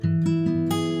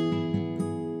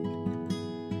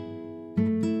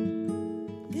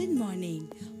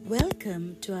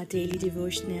welcome to our daily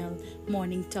devotional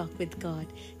morning talk with God.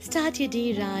 Start your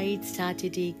day right, start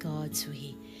your day God's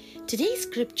way. Today's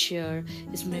scripture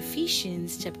is from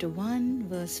Ephesians chapter 1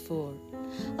 verse 4.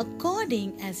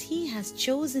 According as He has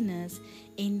chosen us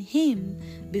in Him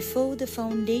before the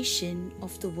foundation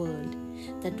of the world,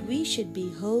 that we should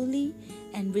be holy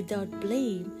and without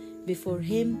blame before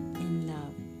Him in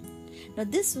love. Now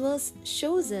this verse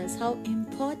shows us how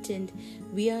important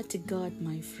we are to God,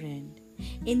 my friend.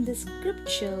 In the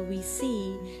scripture we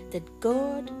see that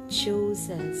God chose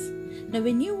us. Now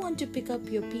when you want to pick up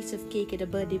your piece of cake at a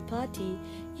birthday party,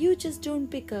 you just don't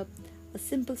pick up a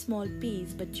simple small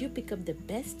piece, but you pick up the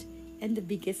best and the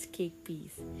biggest cake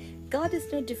piece. God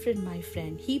is no different, my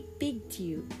friend. He picked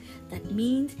you. That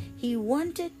means He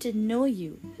wanted to know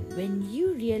you. When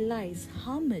you realize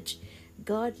how much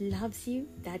God loves you,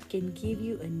 that can give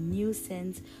you a new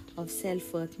sense of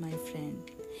self-worth, my friend.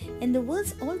 And the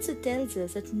verse also tells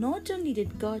us that not only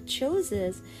did God choose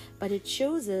us, but it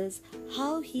shows us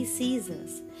how He sees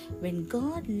us. When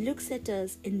God looks at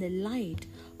us in the light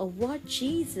of what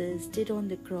Jesus did on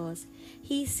the cross,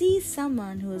 He sees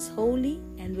someone who is holy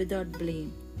and without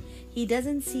blame. He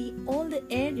doesn't see all the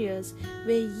areas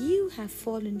where you have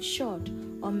fallen short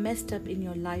or messed up in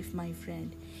your life, my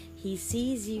friend. He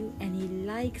sees you and He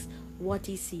likes what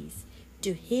He sees.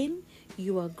 To Him,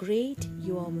 you are great,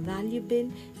 you are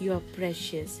valuable, you are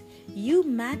precious. You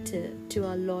matter to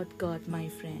our Lord God, my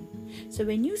friend. So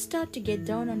when you start to get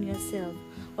down on yourself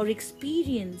or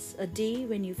experience a day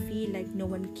when you feel like no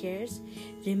one cares,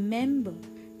 remember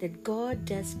that God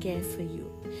does care for you.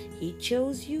 He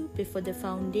chose you before the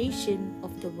foundation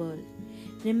of the world.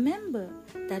 Remember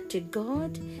that to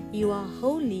God, you are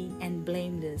holy and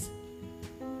blameless.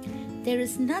 There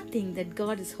is nothing that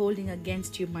God is holding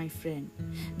against you, my friend,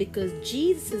 because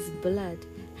Jesus' blood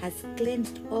has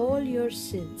cleansed all your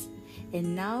sins,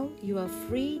 and now you are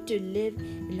free to live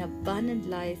an abundant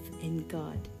life in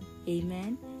God.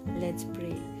 Amen. Let's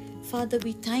pray. Father,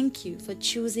 we thank You for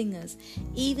choosing us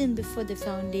even before the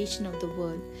foundation of the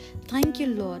world. Thank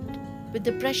You, Lord. With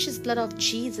the precious blood of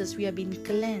Jesus, we have been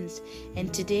cleansed,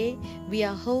 and today we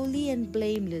are holy and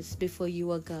blameless before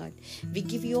You, O God. We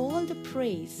give You all the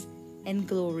praise and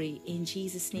glory. In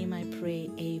Jesus' name I pray.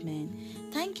 Amen.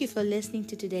 Thank you for listening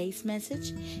to today's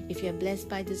message. If you are blessed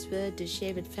by this word, to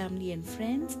share with family and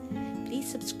friends, please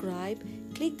subscribe.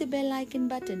 Click the bell icon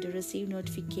button to receive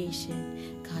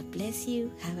notification. God bless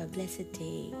you. Have a blessed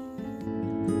day.